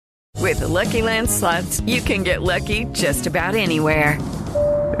With the Lucky Land Slots, you can get lucky just about anywhere.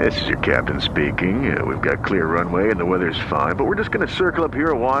 This is your captain speaking. We've got clear runway and the weather's fine, but we're just going to circle up here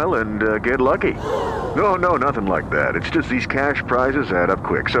a while and get lucky. No, nothing like that. It's just these cash prizes add up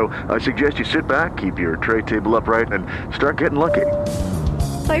quick. So I suggest you sit back, keep your tray table upright, and start getting lucky.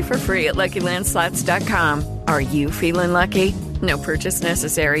 Play for free at LuckyLandSlots.com. Are you feeling lucky? No purchase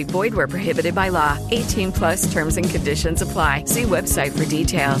necessary. Void where prohibited by law. 18 plus terms and conditions apply. See website for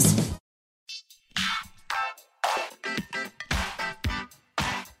details.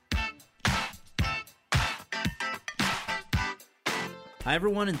 Hi,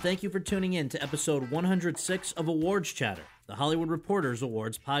 everyone, and thank you for tuning in to episode 106 of Awards Chatter, the Hollywood Reporters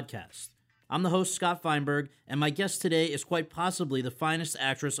Awards podcast. I'm the host, Scott Feinberg, and my guest today is quite possibly the finest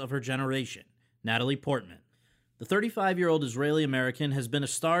actress of her generation, Natalie Portman. The 35-year-old Israeli-American has been a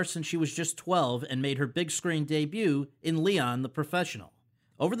star since she was just 12 and made her big-screen debut in Leon the Professional.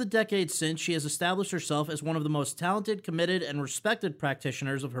 Over the decades since, she has established herself as one of the most talented, committed, and respected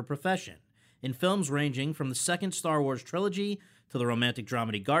practitioners of her profession, in films ranging from the second Star Wars trilogy to the romantic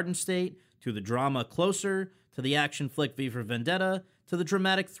dramedy Garden State, to the drama Closer, to the action flick V for Vendetta, to the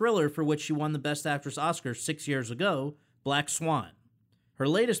dramatic thriller for which she won the Best Actress Oscar 6 years ago, Black Swan. Her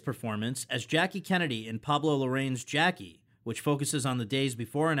latest performance as Jackie Kennedy in Pablo Larraín's Jackie, which focuses on the days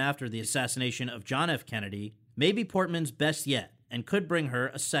before and after the assassination of John F. Kennedy, may be Portman's best yet and could bring her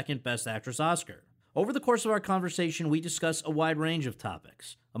a second Best Actress Oscar. Over the course of our conversation, we discuss a wide range of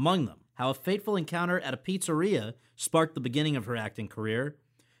topics, among them how a fateful encounter at a pizzeria sparked the beginning of her acting career,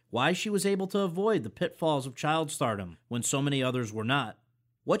 why she was able to avoid the pitfalls of child stardom when so many others were not,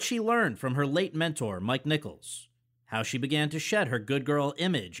 what she learned from her late mentor, Mike Nichols, how she began to shed her good girl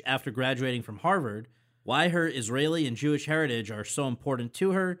image after graduating from Harvard, why her Israeli and Jewish heritage are so important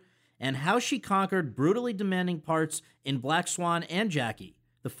to her, and how she conquered brutally demanding parts in Black Swan and Jackie,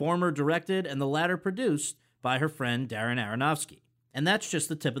 the former directed and the latter produced by her friend Darren Aronofsky. And that's just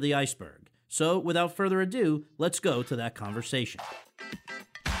the tip of the iceberg. So, without further ado, let's go to that conversation.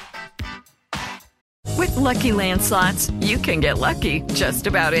 With Lucky Land Slots, you can get lucky just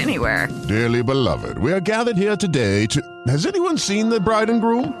about anywhere. Dearly beloved, we are gathered here today to... Has anyone seen the bride and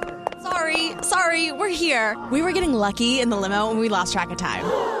groom? Sorry, we're here. We were getting lucky in the limo and we lost track of time.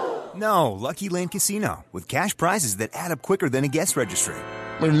 No, Lucky Land Casino, with cash prizes that add up quicker than a guest registry.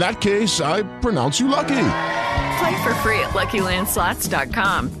 In that case, I pronounce you lucky. Play for free at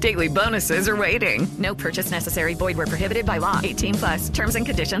LuckyLandSlots.com. Daily bonuses are waiting. No purchase necessary. Void where prohibited by law. 18 plus. Terms and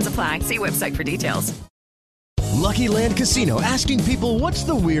conditions apply. See website for details. Lucky Land Casino, asking people, what's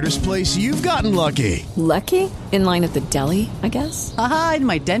the weirdest place you've gotten lucky? Lucky? In line at the deli, I guess? Aha, in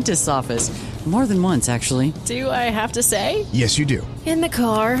my dentist's office. More than once, actually. Do I have to say? Yes, you do. In the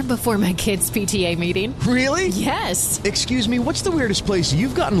car before my kids' PTA meeting. Really? Yes. Excuse me, what's the weirdest place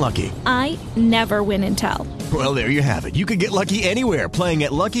you've gotten lucky? I never win and tell. Well, there you have it. You can get lucky anywhere, playing at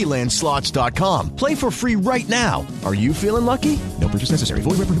LuckyLandSlots.com. Play for free right now. Are you feeling lucky? No purchase necessary.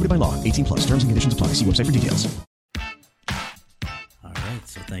 Void where prohibited by law. 18 plus. Terms and conditions apply. See website for details. All right,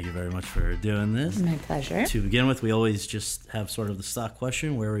 so thank you very much for doing this. My pleasure. To begin with, we always just have sort of the stock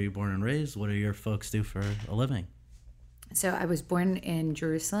question. Where were you born and raised? What do your folks do for a living? So I was born in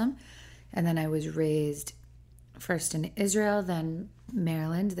Jerusalem, and then I was raised first in Israel, then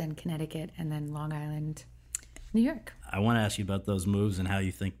Maryland, then Connecticut, and then Long Island, New York. I want to ask you about those moves and how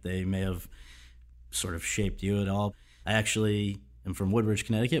you think they may have sort of shaped you at all. I actually am from Woodbridge,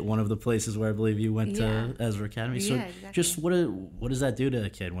 Connecticut, one of the places where I believe you went to Ezra Academy. So exactly. Just what does that do to a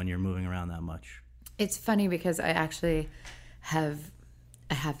kid when you're moving around that much? It's funny because I actually have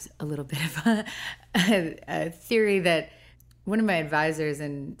a little bit of a theory that one of my advisors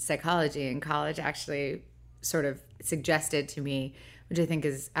in psychology in college actually sort of suggested to me, which I think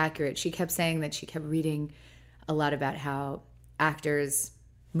is accurate. She kept saying that she kept reading a lot about how actors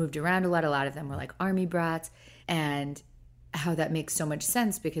moved around a lot of them were like army brats, and how that makes so much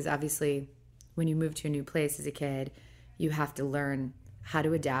sense because obviously when you move to a new place as a kid, you have to learn how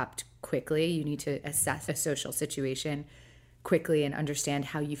to adapt quickly. You need to assess a social situation quickly and understand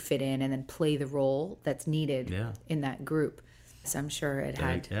how you fit in and then play the role that's needed in that group. So I'm sure it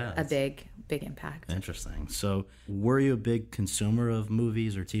had a big impact. Interesting. So were you a big consumer of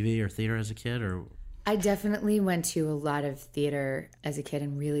movies or TV or theater as a kid? Or I definitely went to a lot of theater as a kid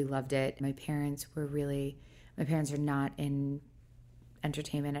and really loved it. My parents are not in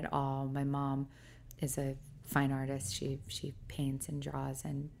entertainment at all. My mom is a fine artist. She paints and draws,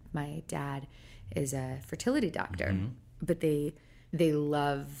 and my dad is a fertility doctor. Mm-hmm. But they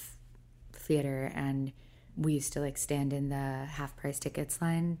love theater, and we used to like stand in the half price tickets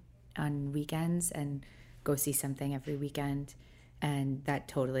line on weekends and go see something every weekend. And that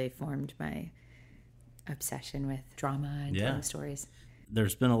totally formed my obsession with drama and telling stories.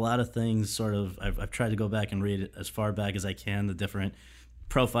 There's been a lot of things sort of, I've tried to go back and read it as far back as I can, the different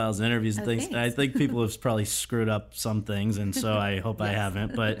profiles and interviews and things. Thanks. I think people have probably screwed up some things, and so I hope I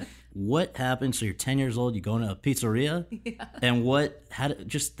haven't. But what happened? So you're 10 years old, you go into a pizzeria, and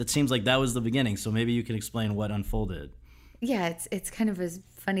that seems like that was the beginning. So maybe you can explain what unfolded. Yeah, it's kind of a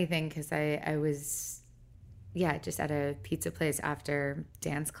funny thing because I was, just at a pizza place after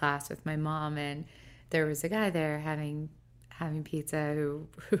dance class with my mom, and there was a guy there having pizza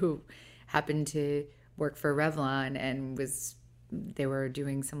who happened to work for Revlon and they were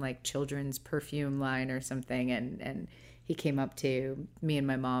doing some like children's perfume line or something, and he came up to me and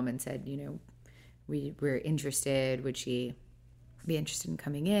my mom and said, we're interested, would she be interested in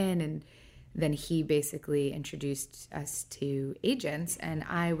coming in? And then he basically introduced us to agents, and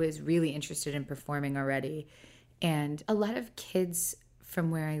I was really interested in performing already. And a lot of kids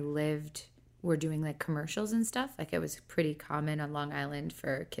from where I lived were doing like commercials and stuff. Like it was pretty common on Long Island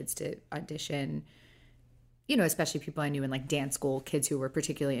for kids to audition, especially people I knew in like dance school, kids who were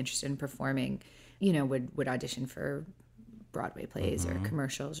particularly interested in performing, would audition for Broadway plays or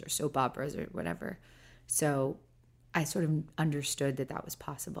commercials or soap operas or whatever. So I sort of understood that was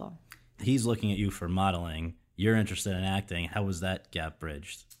possible. He's looking at you for modeling. You're interested in acting. How was that gap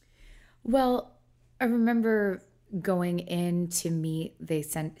bridged? Well, I remember going in to meet, they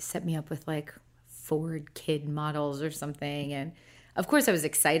set me up with like Ford kid models or something. And of course I was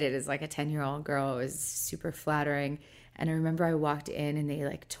excited as like a 10-year-old girl. It was super flattering. And I remember I walked in and they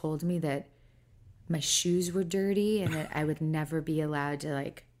like told me that my shoes were dirty and that I would never be allowed to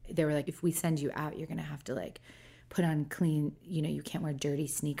like, they were like, if we send you out, you're going to have to like put on clean, you can't wear dirty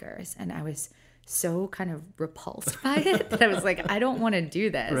sneakers. And I was so kind of repulsed by it that I was like, I don't want to do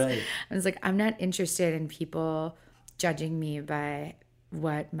this. Right. I was like, I'm not interested in people judging me by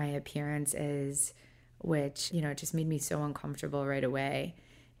what my appearance is, which, it just made me so uncomfortable right away.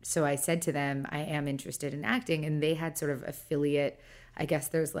 So I said to them, I am interested in acting. And they had sort of affiliate, I guess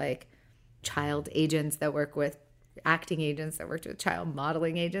there's like child agents that work with acting agents that worked with child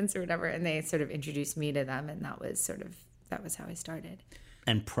modeling agents or whatever. And they sort of introduced me to them. And that was how I started.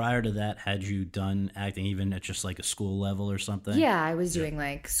 And prior to that, had you done acting even at just like a school level or something? Yeah, I was doing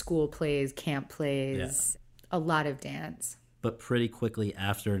like school plays, camp plays, a lot of dance. But pretty quickly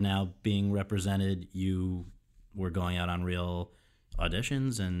after now being represented, you were going out on real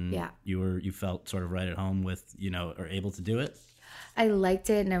auditions and you felt sort of right at home with, or able to do it? I liked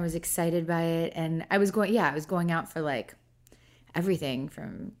it and I was excited by it. And I was going out for like everything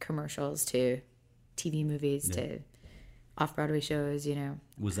from commercials to TV movies to off-Broadway shows,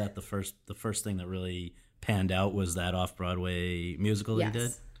 Was that the first thing that really panned out, was that off-Broadway musical that you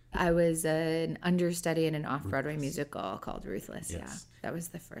did? I was an understudy in an off-Broadway musical called Ruthless, That was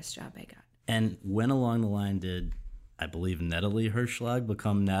the first job I got. And when along the line did, I believe, Natalie Hirschlag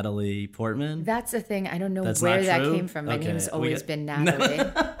become Natalie Portman? That's the thing. I don't know where that came from. My name's always been Natalie.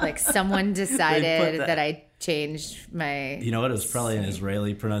 Like someone decided that I changed my... You know what? It was probably an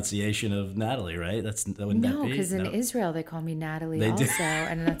Israeli pronunciation of Natalie, right? Wouldn't that be? No, because in Israel they call me Natalie also,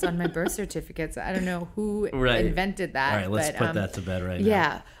 and that's on my birth certificate. So I don't know who invented that. All right, let's put that to bed right now.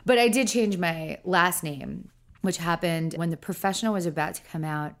 Yeah, but I did change my last name, which happened when The Professional was about to come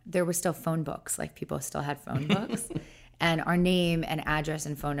out. There were still phone books, like people still had phone books. And our name and address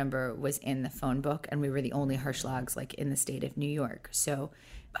and phone number was in the phone book, and we were the only Hirschlags like in the state of New York. So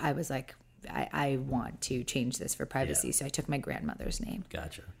I was like, I want to change this for privacy. So I took my grandmother's name.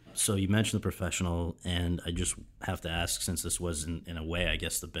 Gotcha. So you mentioned The Professional, and I just have to ask, since this was in a way, I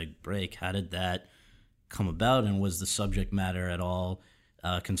guess, the big break, how did that come about, and was the subject matter at all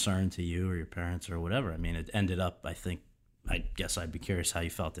concern to you or your parents or whatever? I mean, it ended up, I guess I'd be curious how you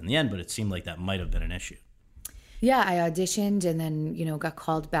felt in the end, but it seemed like that might have been an issue. Yeah, I auditioned and then, got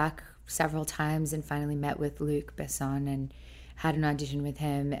called back several times and finally met with Luc Besson and had an audition with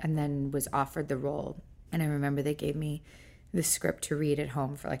him and then was offered the role. And I remember they gave me the script to read at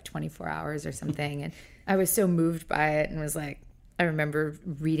home for like 24 hours or something. And I was so moved by it and was like, I remember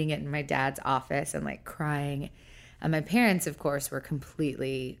reading it in my dad's office and like crying. And my parents, of course, were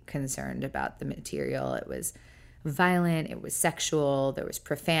completely concerned about the material. It was violent, it was sexual, there was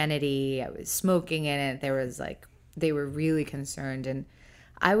profanity, I was smoking in it. There was like, they were really concerned. And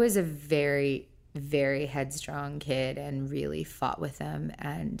I was a very, very headstrong kid and really fought with them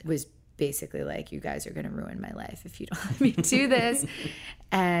and was basically like, you guys are going to ruin my life if you don't let me do this.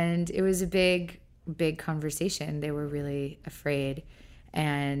 And it was a big, big conversation. They were really afraid.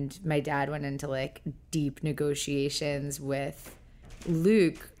 And my dad went into like deep negotiations with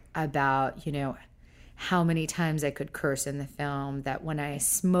Luc about, how many times I could curse in the film, that when I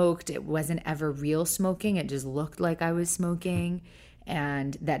smoked, it wasn't ever real smoking. It just looked like I was smoking.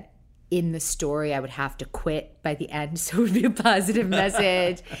 And that in the story, I would have to quit by the end, so it would be a positive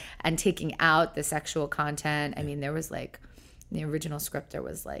message, and taking out the sexual content. I mean, there was like, in the original script, there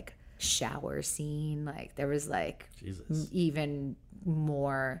was like shower scene. Like there was like even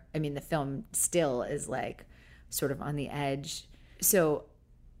more. I mean, the film still is like sort of on the edge. So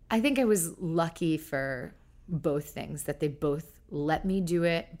I think I was lucky for both things, that they both let me do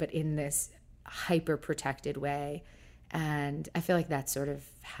it, but in this hyper protected way. And I feel like that's sort of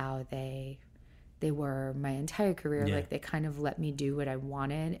how they were my entire career. Yeah. Like they kind of let me do what I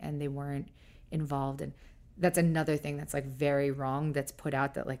wanted, and they weren't involved. And that's another thing that's like very wrong, that's put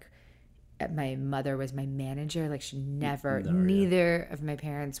out, that like my mother was my manager. Like she neither of my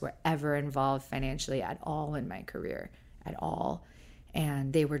parents were ever involved financially at all in my career, at all.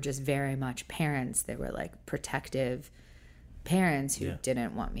 And they were just very much parents. They were like protective parents who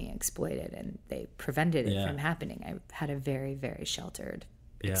didn't want me exploited, and they prevented it from happening. I had a very, very sheltered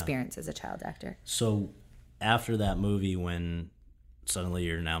experience as a child actor. So after that movie, when suddenly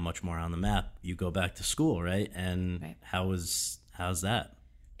you're now much more on the map, you go back to school, right? And how's that?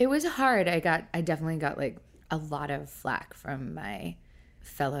 It was hard. I definitely got like a lot of flack from my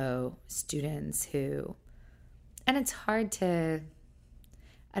fellow students who, and it's hard to,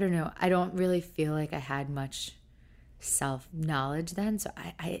 I don't know, I don't really feel like I had much self-knowledge then, so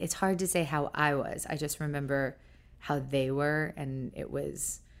it's hard to say how I was. I just remember how they were, and it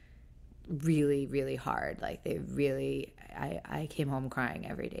was really, really hard. Like they really, I came home crying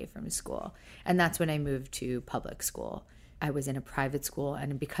every day from school. And that's when I moved to public school. I was in a private school,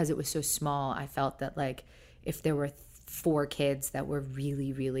 and because it was so small, I felt that like if there were 4 kids that were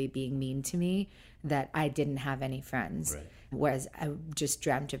really, really being mean to me, that I didn't have any friends. Right. Whereas I just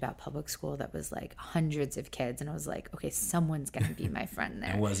dreamt about public school that was like hundreds of kids, and I was like, okay, someone's going to be my friend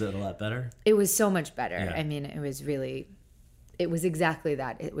there. And was it a lot better? It was so much better. Yeah. I mean, it was exactly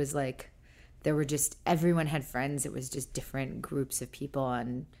that. It was like there were just, everyone had friends. It was just different groups of people,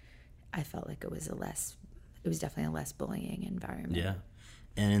 and I felt like it was definitely a less bullying environment. Yeah.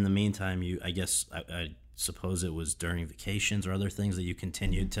 And in the meantime, I suppose it was during vacations or other things that you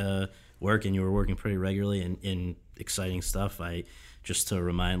continued to work, and you were working pretty regularly in exciting stuff. Just to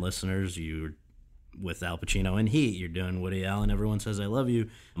remind listeners, you're with Al Pacino in Heat, you're doing Woody Allen, Everyone Says I Love You,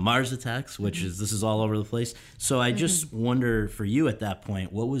 Mars Attacks, which this is all over the place. So I just wonder, for you at that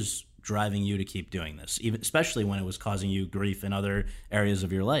point, what was driving you to keep doing this, even especially when it was causing you grief in other areas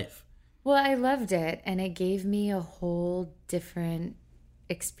of your life? Well, I loved it, and it gave me a whole different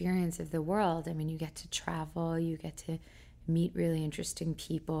experience of the world. I mean, you get to travel, you get to meet really interesting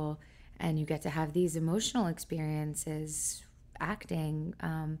people, and you get to have these emotional experiences acting,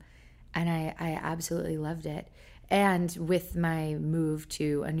 and I absolutely loved it. And with my move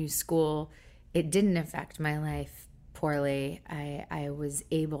to a new school, it didn't affect my life poorly. I was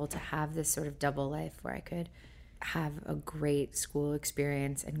able to have this sort of double life where I could have a great school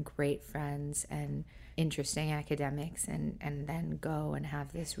experience and great friends and interesting academics, and then go and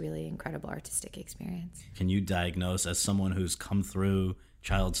have this really incredible artistic experience. Can you diagnose, as someone who's come through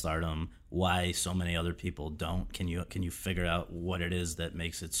child stardom, why so many other people don't? Can you figure out what it is that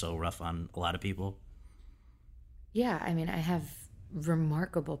makes it so rough on a lot of people? Yeah, I mean, I have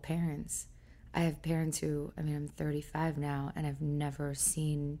remarkable parents. I have parents who, I mean, I'm 35 now, and I've never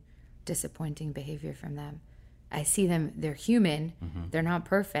seen disappointing behavior from them. I see them, they're human, they're not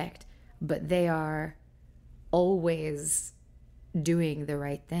perfect, but they are always doing the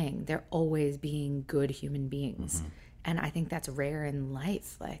right thing. They're always being good human beings. And I think that's rare in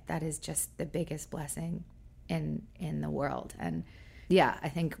life. Like, that is just the biggest blessing in the world. And yeah, I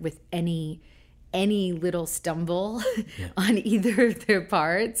think with any little stumble on either of their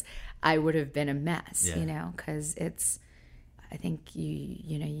parts, I would have been a mess, you know, because I think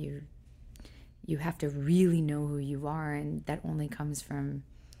you have to really know who you are, and that only comes from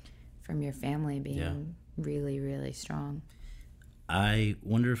your family being really, really strong. I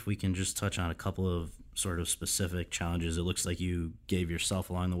wonder if we can just touch on a couple of sort of specific challenges it looks like you gave yourself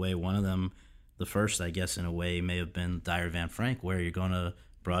along the way. One of them, the first, I guess, in a way, may have been Diary of Anne Frank, where you're going to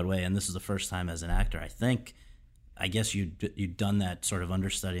Broadway, and this is the first time as an actor, I guess you'd done that sort of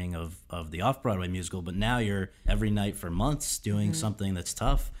understudying of the off-Broadway musical, but now you're every night for months doing something that's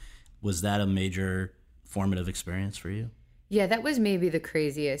tough. Was that a major formative experience for you? Yeah, that was maybe the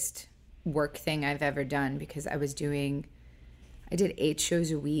craziest work thing I've ever done, because I did 8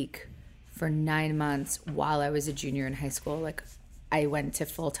 shows a week for 9 months while I was a junior in high school. Like, I went to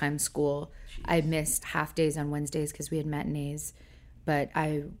full-time school. I missed half days on Wednesdays because we had matinees. But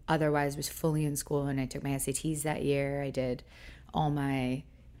I otherwise was fully in school, and I took my SATs that year. I did all my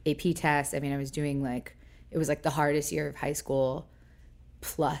AP tests. I mean, I was doing it was like the hardest year of high school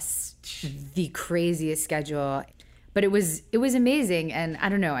plus the craziest schedule. But it was amazing. And I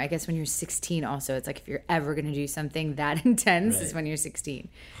don't know, I guess when you're 16 also, it's like if you're ever going to do something that intense is when you're 16.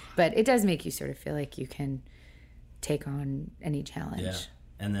 But it does make you sort of feel like you can take on any challenge. Yeah.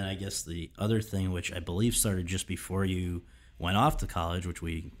 And then I guess the other thing, which I believe started just before you went off to college, which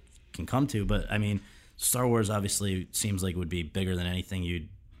we can come to, but I mean, Star Wars obviously seems like it would be bigger than anything you'd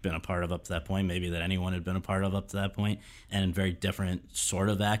been a part of up to that point, maybe that anyone had been a part of up to that point, and very different sort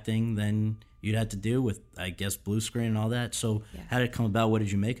of acting than you'd had to do with, I guess, blue screen and all that. So how did it come about? What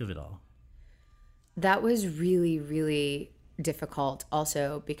did you make of it all? That was really, really difficult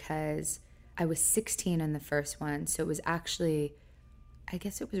also because I was 16 on the first one. So it was actually, I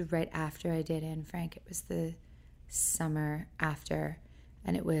guess it was right after I did Anne Frank. It was the summer after,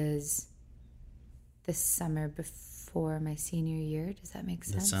 and it was the summer before my senior year. Does that make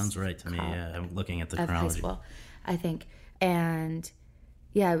sense? That sounds right to me. Yeah, I'm looking at the chronology. High school, I think. And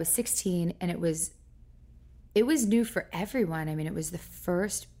yeah, I was 16, and it was new for everyone. I mean, it was the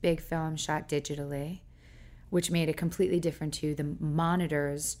first big film shot digitally, which made it completely different too. The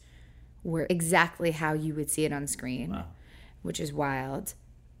monitors were exactly how you would see it on screen, which is wild.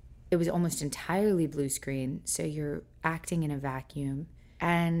 It was almost entirely blue screen, so you're acting in a vacuum,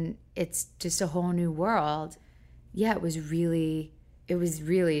 and it's just a whole new world. Yeah, it was really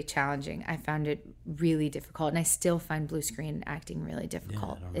challenging. I found it really difficult, and I still find blue screen acting really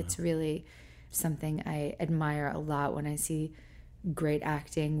difficult. It's really something I admire a lot when I see great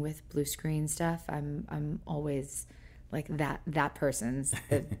acting with blue screen stuff. I'm always like that person's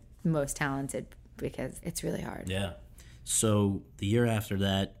the most talented because it's really hard. Yeah. So the year after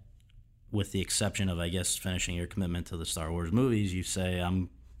that, with the exception of, I guess, finishing your commitment to the Star Wars movies, you say, I'm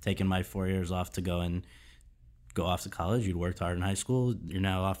taking my 4 years off to go off to college. You'd worked hard in high school. You're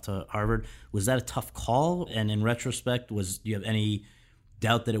now off to Harvard. Was that a tough call? And in retrospect, do you have any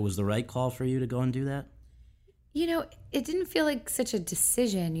doubt that it was the right call for you to go and do that? You know, it didn't feel like such a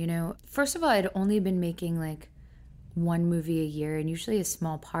decision, you know. First of all, I'd only been making like one movie a year, and usually a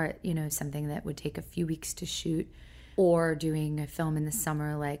small part, you know, something that would take a few weeks to shoot, or doing a film in the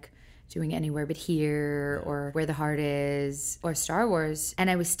summer like doing Anywhere But Here or Where the Heart Is or Star Wars. And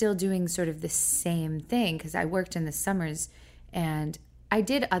I was still doing sort of the same thing because I worked in the summers, and I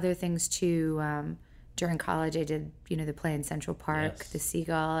did other things too. During college, I did, you know, the play in Central Park, The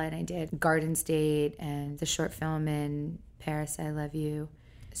Seagull, and I did Garden State and the short film in Paris, I Love You.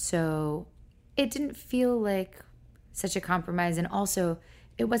 So it didn't feel like such a compromise. And also,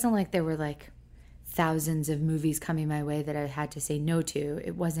 it wasn't like there were like thousands of movies coming my way that I had to say no to.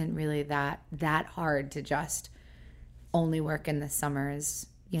 It wasn't really that hard to just only work in the summers,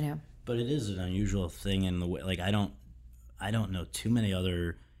 you know. But it is an unusual thing in the way, like, I don't know too many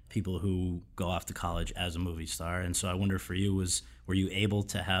other people who go off to college as a movie star, and so I wonder for you, were you able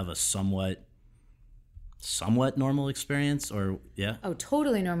to have a somewhat normal experience, or Oh,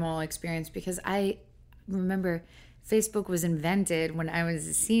 totally normal experience, because I remember Facebook was invented when I was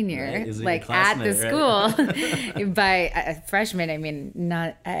a senior, like at the school by a freshman. I mean,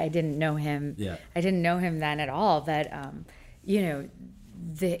 I didn't know him. Yeah. I didn't know him then at all, but you know,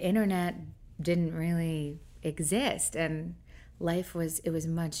 the internet didn't really exist, and it was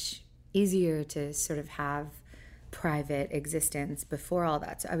much easier to sort of have private existence before all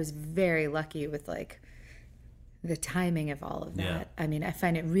that. So I was very lucky with like the timing of all of that. Yeah. I mean, I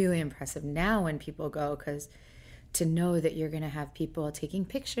find it really impressive now when people go, because to know that you're going to have people taking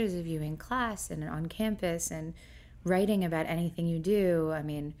pictures of you in class and on campus and writing about anything you do. I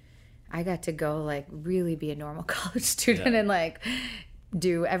mean, I got to go like really be a normal college student and like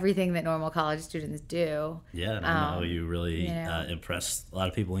do everything that normal college students do. Yeah, and I know you really impressed a lot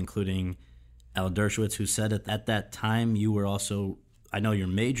of people, including Alan Dershowitz, who said at that time you were also, I know your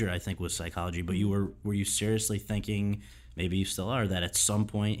major, I think, was psychology, but were you seriously thinking, maybe you still are, that at some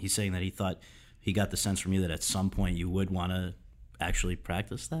point, he's saying that he got the sense from you that at some point you would want to actually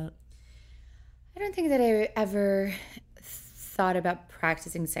practice that? I don't think that I ever thought about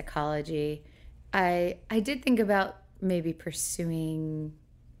practicing psychology. I did think about maybe pursuing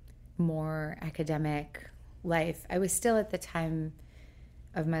more academic life. I was still at the time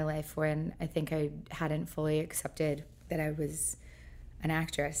of my life when I think I hadn't fully accepted that I was an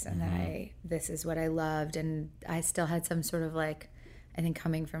actress and that this is what I loved, and I still had some sort of like, I think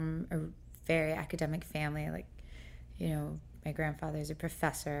coming from a very academic family, like, you know, my grandfather's a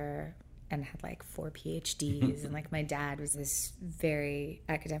professor and had like 4 PhDs and like my dad was this very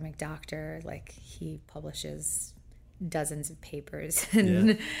academic doctor, like he publishes dozens of papers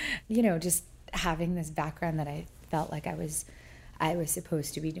and, you know, just having this background that I felt like I was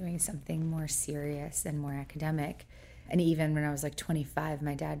supposed to be doing something more serious and more academic. And even when I was like 25,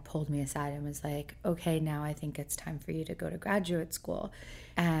 my dad pulled me aside and was like, okay, now I think it's time for you to go to graduate school.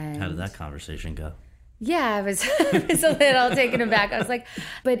 And how did that conversation go? Yeah, I was a little taken aback. I was like,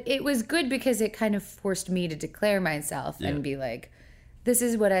 but it was good because it kind of forced me to declare myself and be like, this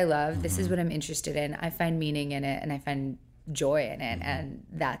is what I love. This is what I'm interested in. I find meaning in it and I find joy in it, and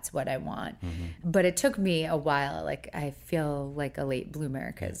that's what I want. But it took me a while. Like, I feel like a late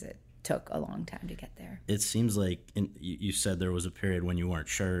bloomer because it took a long time to get there. It seems like you said there was a period when you weren't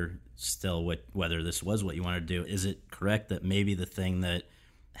sure still whether this was what you wanted to do. Is it correct that maybe the thing that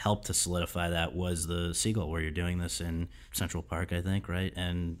helped to solidify that was the Seagull, where you're doing this in Central Park, I think, right?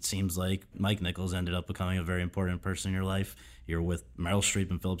 And it seems like Mike Nichols ended up becoming a very important person in your life. You're with Meryl Streep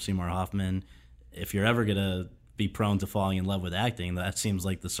and Philip Seymour Hoffman. If you're ever going to be prone to falling in love with acting, that seems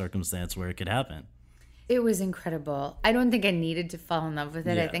like the circumstance where it could happen. It was incredible. I don't think I needed to fall in love with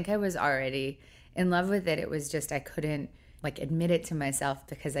it. I think I was already in love with it. It was just I couldn't like admit it to myself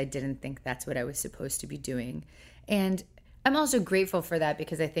because I didn't think that's what I was supposed to be doing. And I'm also grateful for that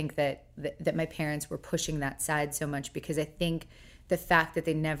because I think that my parents were pushing that side so much, because I think the fact that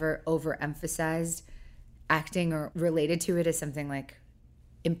they never overemphasized acting or related to it as something like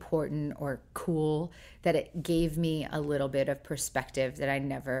important or cool, that it gave me a little bit of perspective that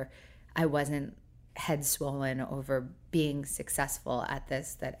I wasn't head swollen over being successful at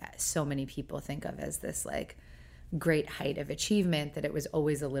this that so many people think of as this like great height of achievement, that it was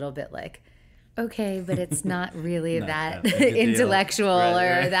always a little bit like, okay, but it's not really that intellectual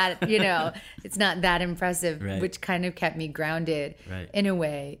or that, you know, it's not that impressive, which kind of kept me grounded in a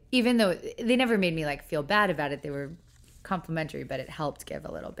way, even though they never made me like feel bad about it. They were complimentary, but it helped give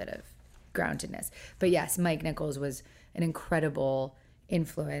a little bit of groundedness. But yes, Mike Nichols was an incredible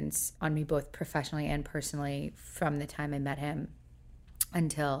influence on me, both professionally and personally, from the time I met him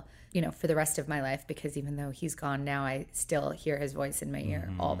until, you know, for the rest of my life, because even though he's gone now, I still hear his voice in my ear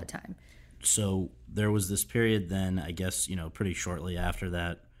all the time. So there was this period then, I guess, you know, pretty shortly after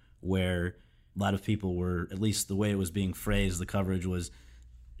that, where a lot of people were, at least the way it was being phrased, the coverage was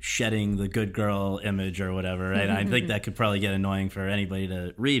shedding the good girl image or whatever, right? I think that could probably get annoying for anybody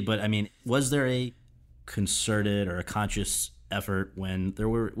to read. But, I mean, was there a concerted or a conscious effort when there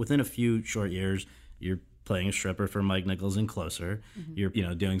were, within a few short years, you're playing a stripper for Mike Nichols in Closer. You're, you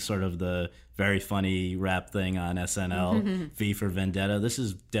know, doing sort of the very funny rap thing on SNL, V for Vendetta. This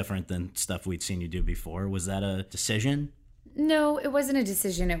is different than stuff we'd seen you do before. Was that a decision? No, it wasn't a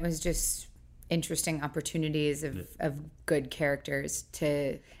decision. It was just interesting opportunities of good characters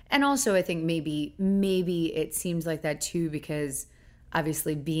to, and also I think maybe it seems like that too, because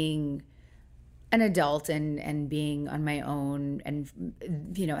obviously being an adult and being on my own, and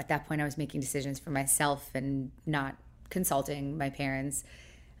you know, at that point I was making decisions for myself and not consulting my parents,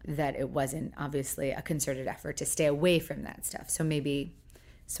 that it wasn't obviously a concerted effort to stay away from that stuff. So maybe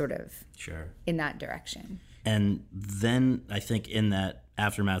sort of in that direction. And then I think in that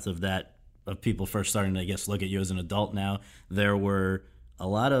aftermath of that, of people first starting to, I guess, look at you as an adult now, there were a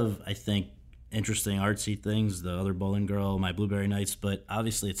lot of, I think, interesting artsy things, The Other Bowling Girl, My Blueberry Nights, but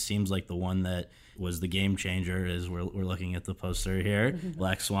obviously it seems like the one that was the game changer is we're looking at the poster here,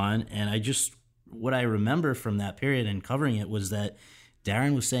 Black Swan. And what I remember from that period and covering it was that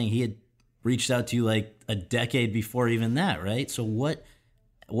Darren was saying he had reached out to you like a decade before even that, right? So what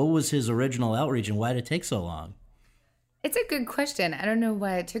was his original outreach and why did it take so long? It's a good question. I don't know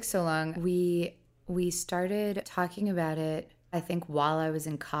why it took so long. We started talking about it, I think, while I was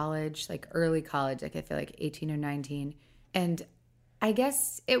in college, like early college, like I feel like 18 or 19. And I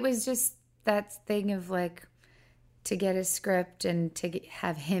guess it was just that thing of like to get a script and to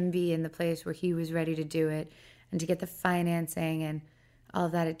have him be in the place where he was ready to do it and to get the financing and all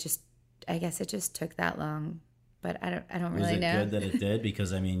of that. I guess it just took that long, but I don't really know. Was it good that it did?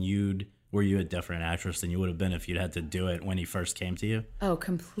 Because I mean, were you a different actress than you would have been if you'd had to do it when he first came to you? Oh,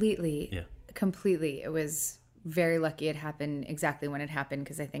 completely. Yeah. Completely. It was very lucky it happened exactly when it happened,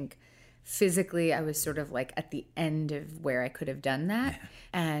 because I think physically I was sort of like at the end of where I could have done that. Yeah.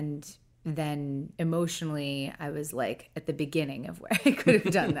 And then emotionally I was like at the beginning of where I could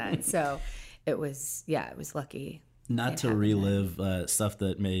have done that. So it was lucky. Not to relive stuff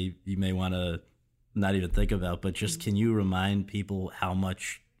that you may want to not even think about, but just can you remind people how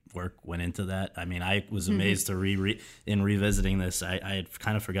much work went into that? I mean, I was amazed to in revisiting this. I had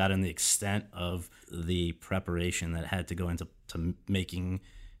kind of forgotten the extent of the preparation that had to go into making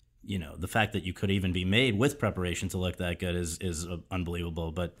the fact that you could even be made with preparation to look that good is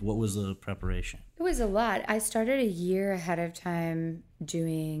unbelievable. But what was the preparation? It was a lot. I started a year ahead of time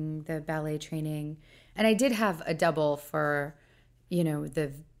doing the ballet training, and I did have a double for,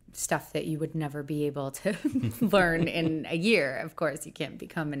 the stuff that you would never be able to learn in a year. Of course, you can't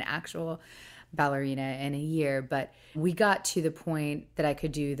become an actual ballerina in a year, but we got to the point that I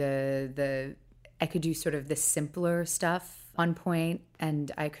could do I could do sort of the simpler stuff on point,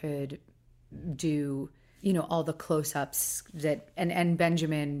 and I could do, all the close-ups and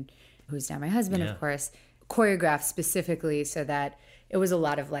Benjamin, who's now my husband, of course, choreographed specifically so that it was a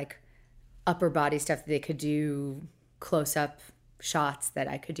lot of like upper body stuff that they could do close-up shots that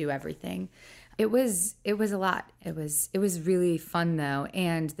I could do everything. It was a lot. It was really fun though,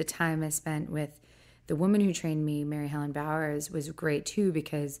 and the time I spent with the woman who trained me, Mary Helen Bowers, was great too,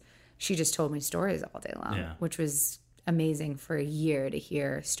 because she just told me stories all day long, which was amazing for a year to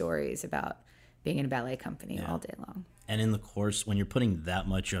hear stories about being in a ballet company all day long. And in the course, when you're putting that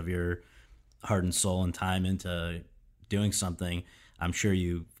much of your heart and soul and time into doing something, I'm sure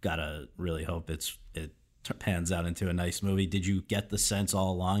you've got to really hope it pans out into a nice movie. Did you get the sense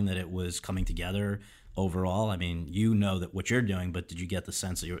all along that it was coming together overall? I mean, that what you're doing, but did you get the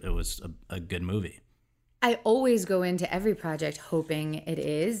sense that it was a good movie? I always go into every project hoping it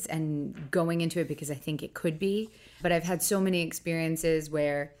is and going into it because I think it could be. But I've had so many experiences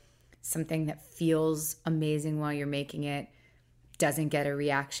where something that feels amazing while you're making it doesn't get a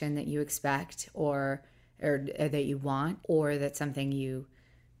reaction that you expect or that you want, or that something you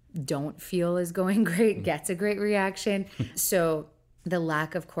don't feel is going great gets a great reaction. So the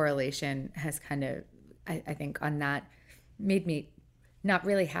lack of correlation has kind of, I think on that, made me not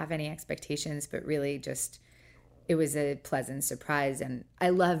really have any expectations, but really just, it was a pleasant surprise. And I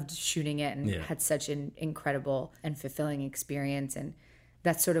loved shooting it and had such an incredible and fulfilling experience. And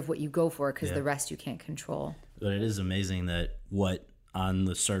that's sort of what you go for, because the rest you can't control. But it is amazing that what on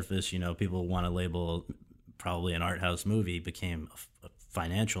the surface, people want to label probably an art house movie became a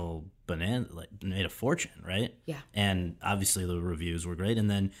financial bonanza, like made a fortune, right? Yeah. And obviously the reviews were great.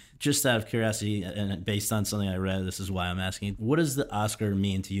 And then just out of curiosity and based on something I read, this is why I'm asking, what does the Oscar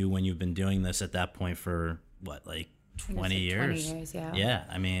mean to you when you've been doing this at that point for what, like 20 years? 20 years, yeah. Yeah.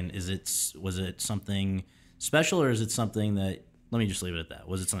 I mean, was it something special, or is it something that, let me just leave it at that.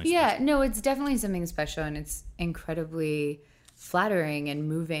 Was it something special? Yeah, no, it's definitely something special, and it's incredibly flattering and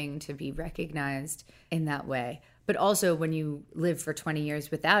moving to be recognized in that way. But also when you live for 20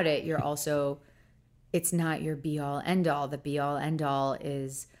 years without it, you're also, it's not your be-all, end-all. The be-all, end-all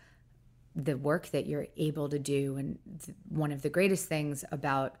is the work that you're able to do. And one of the greatest things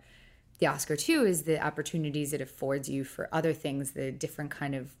about the Oscar, too, is the opportunities it affords you for other things, the different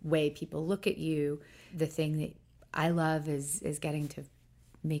kind of way people look at you. The thing that I love is getting to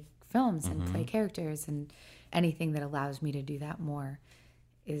make films and play characters, and anything that allows me to do that more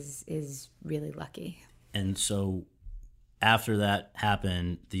is really lucky. And so after that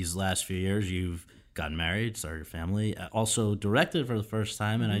happened, these last few years, you've gotten married, started a family, also directed for the first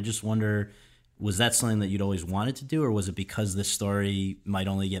time. And I just wonder, was that something that you'd always wanted to do, or was it because this story might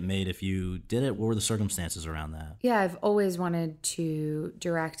only get made if you did it? What were the circumstances around that? Yeah, I've always wanted to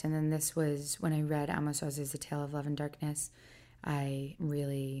direct. And then this was when I read Amos Oz's A Tale of Love and Darkness. I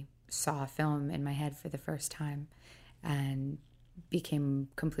really saw a film in my head for the first time and became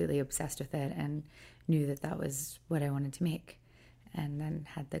completely obsessed with it and knew that that was what I wanted to make. And then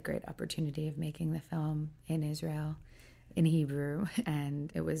had the great opportunity of making the film in Israel, in Hebrew,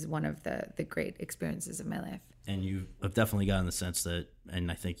 and it was one of the great experiences of my life. And you have definitely gotten the sense that, and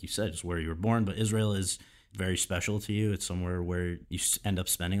I think you said it's where you were born, but Israel is very special to you. It's somewhere where you end up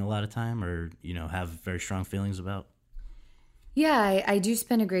spending a lot of time, or, have very strong feelings about. Yeah, I do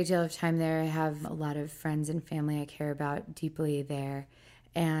spend a great deal of time there. I have a lot of friends and family I care about deeply there.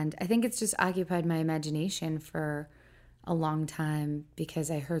 And I think it's just occupied my imagination for a long time, because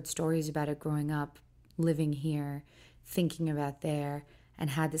I heard stories about it growing up, living here, thinking about there, and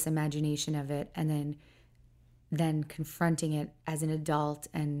had this imagination of it, and then confronting it as an adult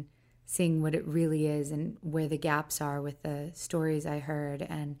and seeing what it really is and where the gaps are with the stories I heard,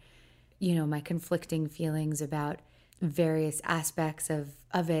 and my conflicting feelings about various aspects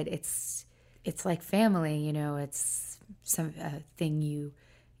of it. It's like family, it's some thing you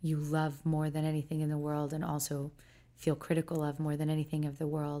love more than anything in the world, and also feel critical of more than anything of the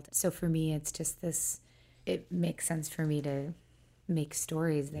world. So for me, it's just this, it makes sense for me to make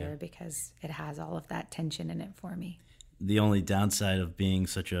stories there because it has all of that tension in it for me. The only downside of being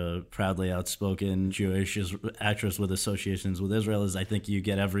such a proudly outspoken Jewish actress with associations with Israel is I think you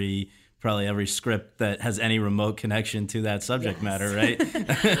get every probably every script that has any remote connection to that subject matter,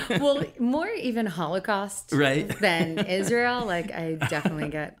 right? Well, more even Holocaust right. than Israel. Like, I definitely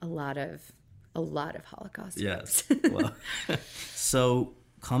get a lot of Holocaust. Yes. Well, so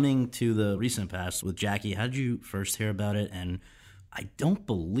coming to the recent past with Jackie, how did you first hear about it? And I don't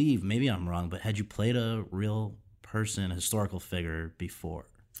believe, maybe I'm wrong, but had you played a real person, a historical figure before?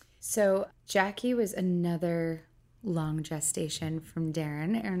 So Jackie was another long gestation from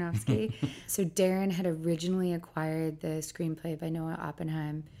Darren Aronofsky. So Darren had originally acquired the screenplay by Noah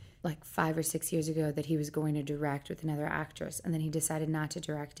Oppenheim like 5 or 6 years ago that he was going to direct with another actress. And then he decided not to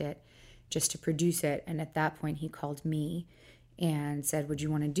direct it, just to produce it. And at that point he called me and said, would you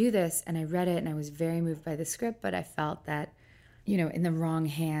want to do this? And I read it and I was very moved by the script, but I felt that, you know, in the wrong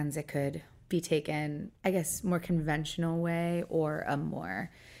hands, it could be taken, I guess, more conventional way or a more,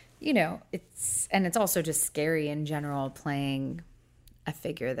 you know, it's also just scary in general playing a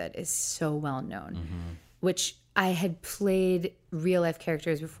figure that is so well known, which I had played real life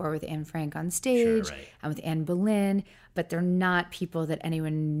characters before with Anne Frank on stage and with Anne Boleyn, but they're not people that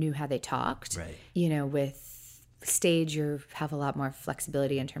anyone knew how they talked. Right. You know, with stage, you have a lot more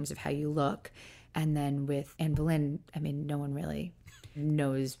flexibility in terms of how you look. And then with Anne Boleyn, I mean, no one really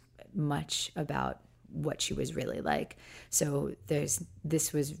knows much about what she was really like. So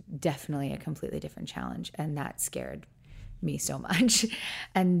this was definitely a completely different challenge, and that scared me so much.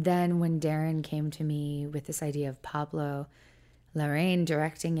 And then when Darren came to me with this idea of Pablo Larraín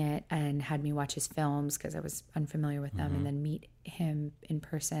directing it and had me watch his films because I was unfamiliar with them and then meet him in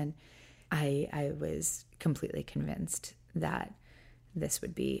person, I was completely convinced that this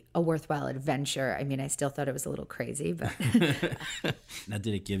would be a worthwhile adventure. I mean, I still thought it was a little crazy, but... Now,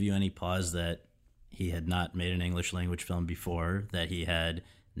 did it give you any pause that he had not made an English language film before, that he had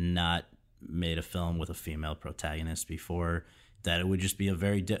not made a film with a female protagonist before, that it would just be a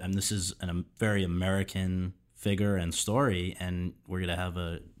very... and this is a very American figure and story, and we're going to have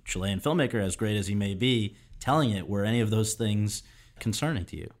a Chilean filmmaker, as great as he may be, telling it. Were any of those things concerning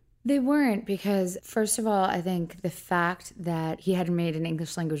to you? They weren't, because first of all, I think the fact that he hadn't made an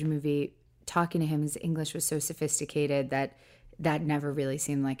English language movie, talking to him, his English was so sophisticated that never really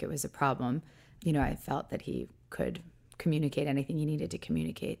seemed like it was a problem. You know, I felt that he could communicate anything he needed to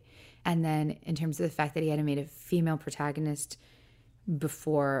communicate. And then in terms of the fact that he hadn't made a female protagonist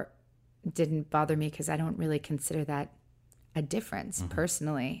before, didn't bother me because I don't really consider that a difference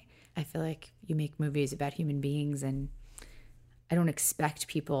personally. I feel like you make movies about human beings, and I don't expect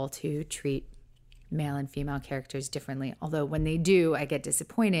people to treat male and female characters differently. Although when they do, I get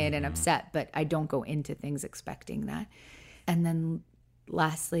disappointed and upset, but I don't go into things expecting that. And then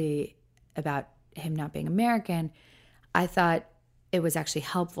lastly, about him not being American, I thought it was actually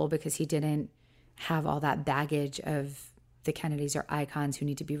helpful because he didn't have all that baggage of the Kennedys are icons who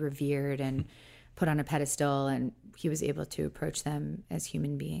need to be revered and put on a pedestal, and he was able to approach them as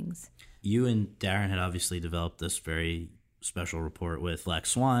human beings. You and Darren had obviously developed this very special rapport with Black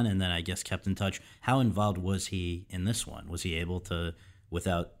Swan, and then I guess kept in touch. How involved was he in this one? Was he able to,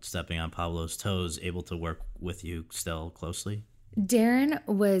 without stepping on Pablo's toes, able to work with you still closely? Darren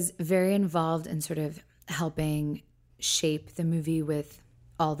was very involved in sort of helping shape the movie with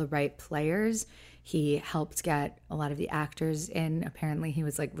all the right players. He helped get a lot of the actors in. Apparently he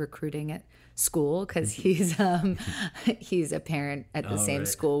was like recruiting at school because he's a parent at the same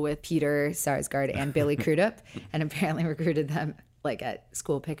school with Peter Sarsgaard and Billy Crudup, and apparently recruited them like at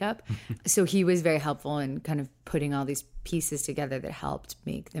school pickup. So he was very helpful in kind of putting all these pieces together that helped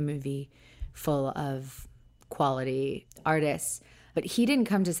make the movie full of quality artists. But he didn't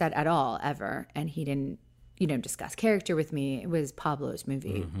come to set at all, ever, and he didn't, discuss character with me. It was Pablo's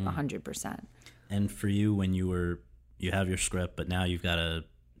movie, 100%. And for you, when you have your script, but now you've got to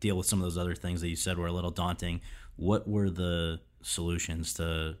deal with some of those other things that you said were a little daunting, what were the solutions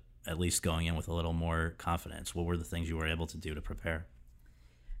to at least going in with a little more confidence? What were the things you were able to do to prepare?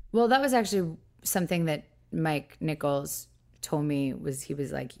 Well, that was actually something that Mike Nichols told me. He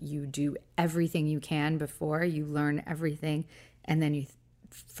was like, you do everything you can before, you learn everything, and then you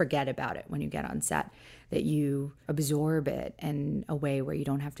forget about it when you get on set, that you absorb it in a way where you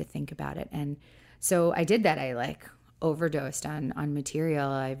don't have to think about it. And so I did that. I overdosed on material.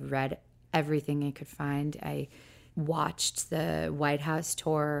 I read everything I could find. I watched the White House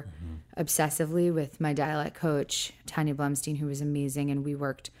tour obsessively with my dialect coach, Tanya Blumstein, who was amazing, and we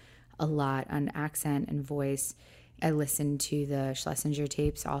worked a lot on accent and voice. I listened to the Schlesinger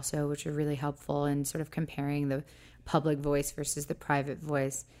tapes also, which were really helpful in sort of comparing the public voice versus the private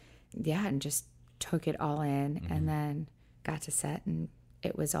voice. Yeah, and just took it all in and then got to set, and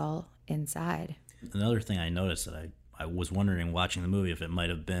it was all inside. Another thing I noticed that I was wondering watching the movie if it might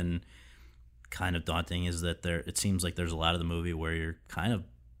have been kind of daunting is that it seems like there's a lot of the movie where you're kind of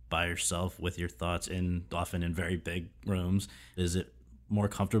by yourself with your thoughts, often in very big rooms. Is it more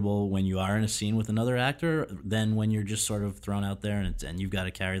comfortable when you are in a scene with another actor than when you're just sort of thrown out there and you've got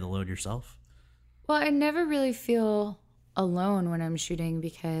to carry the load yourself? Well, I never really feel alone when I'm shooting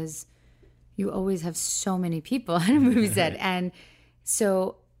because you always have so many people on a movie set. And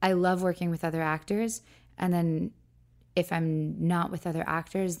so I love working with other actors. And then if I'm not with other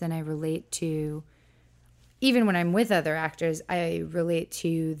actors, then I relate to, even when I'm with other actors, I relate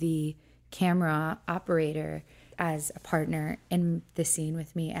to the camera operator as a partner in the scene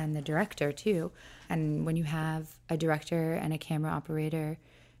with me and the director too. And when you have a director and a camera operator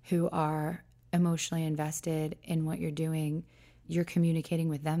who are emotionally invested in what you're doing, you're communicating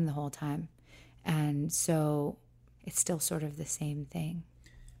with them the whole time. And so it's still sort of the same thing.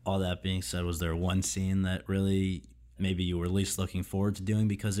 All that being said, was there one scene that really maybe you were least looking forward to doing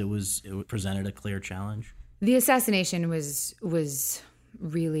because it presented a clear challenge? The assassination was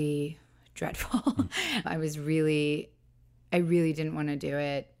really dreadful. I really didn't want to do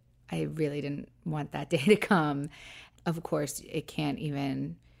it. I really didn't want that day to come. Of course, it can't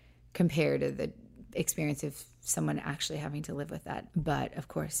even compare to the experience of someone actually having to live with that. But of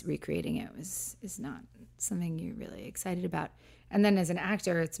course, recreating it is not something you're really excited about. And then as an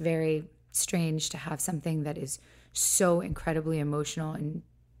actor, it's very strange to have something that is so incredibly emotional and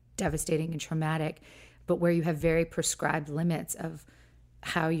devastating and traumatic, but where you have very prescribed limits of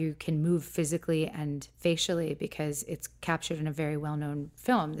how you can move physically and facially because it's captured in a very well-known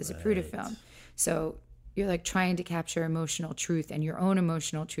film, the Zapruder film. So you're like trying to capture emotional truth and your own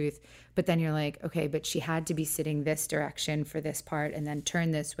emotional truth, but then you're like, okay, but she had to be sitting this direction for this part and then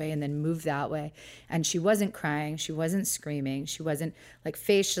turn this way and then move that way. And she wasn't crying, she wasn't screaming, she wasn't like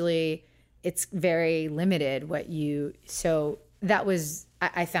facially, it's very limited so that was,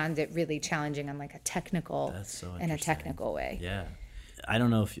 I found it really challenging on like a technical way. Yeah. I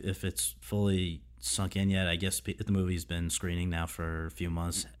don't know if it's fully sunk in yet. I guess the movie's been screening now for a few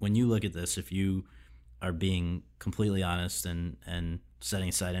months. When you look at this, if you are being completely honest and setting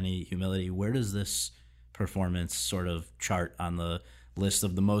aside any humility, where does this performance sort of chart on the list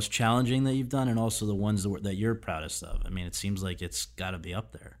of the most challenging that you've done and also the ones that you're proudest of? I mean, it seems like it's got to be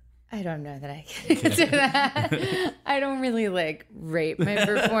up there. I don't know that I can do that. I don't really rate my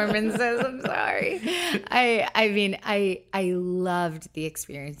performances. I'm sorry. I mean, I loved the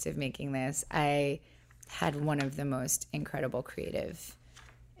experience of making this. I had one of the most incredible creative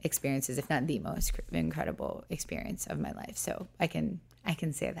experiences, if not the most incredible experience of my life. So I can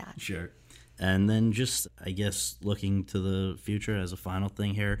say that. Sure. And then just, I guess, looking to the future as a final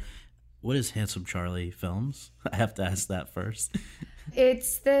thing here, what is Handsome Charlie Films? I have to ask that first.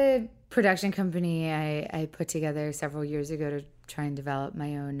 It's the production company I put together several years ago to try and develop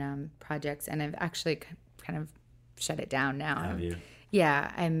my own projects, and I've actually kind of shut it down now. Have you?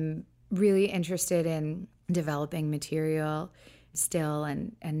 Yeah, I'm really interested in developing material still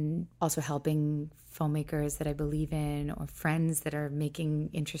and also helping filmmakers that I believe in or friends that are making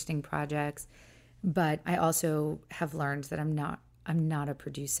interesting projects. But I also have learned that I'm not a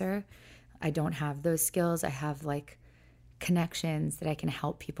producer. I don't have those skills. I have connections that I can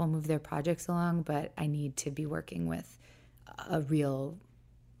help people move their projects along, but I need to be working with a real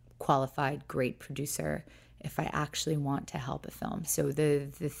qualified, great producer if I actually want to help a film. So the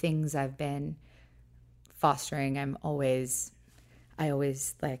things I've been fostering, I always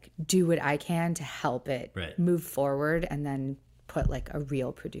do what I can to help it move forward and then put a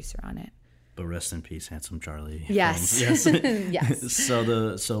real producer on it. But rest in peace, Handsome Charlie. Yes. Yes. Yes.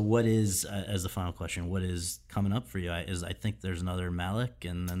 So what is, as the final question, what is coming up for you? I think there's another Malick,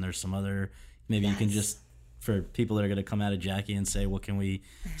 and then there's some other, maybe you can just, for people that are going to come out of Jackie and say, what can we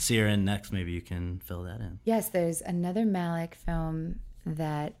see her in next, maybe you can fill that in. Yes, there's another Malick film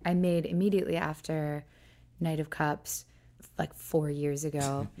that I made immediately after Knight of Cups, 4 years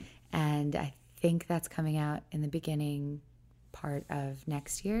ago. And I think that's coming out in the beginning part of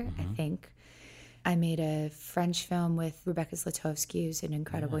next year, I think. I made a French film with Rebecca Zlotowski, who's an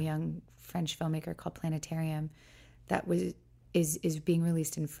incredible young French filmmaker, called Planetarium, that is being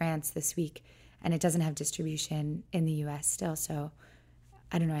released in France this week, and it doesn't have distribution in the U.S. still. So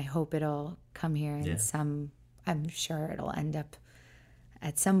I don't know. I hope it'll come here in I'm sure it'll end up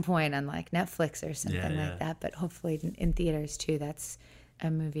at some point on Netflix or something like that. But hopefully in theaters too. That's a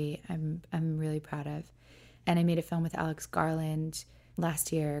movie I'm really proud of. And I made a film with Alex Garland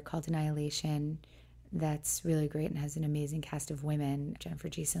last year called Annihilation that's really great and has an amazing cast of women: Jennifer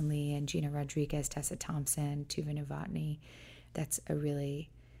Jason Leigh and Gina Rodriguez, Tessa Thompson, Tuva Novotny. That's a really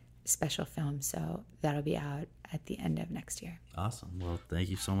special film. So that'll be out at the end of next year. Awesome. Well, thank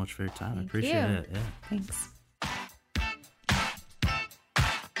you so much for your time. I Thank appreciate you. it. Yeah. Thanks.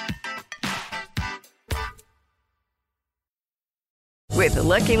 With the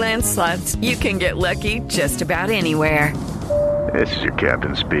Lucky Land Slots, you can get lucky just about anywhere. This is your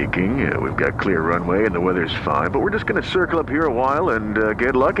captain speaking. We've got clear runway and the weather's fine, but we're just going to circle up here a while and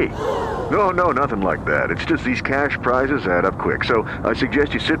get lucky. No, nothing like that. It's just these cash prizes add up quick. So I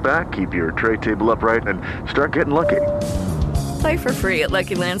suggest you sit back, keep your tray table upright, and start getting lucky. Play for free at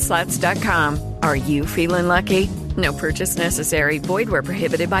LuckyLandSlots.com. Are you feeling lucky? No purchase necessary. Void where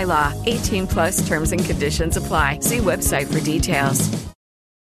prohibited by law. 18+ terms and conditions apply. See website for details.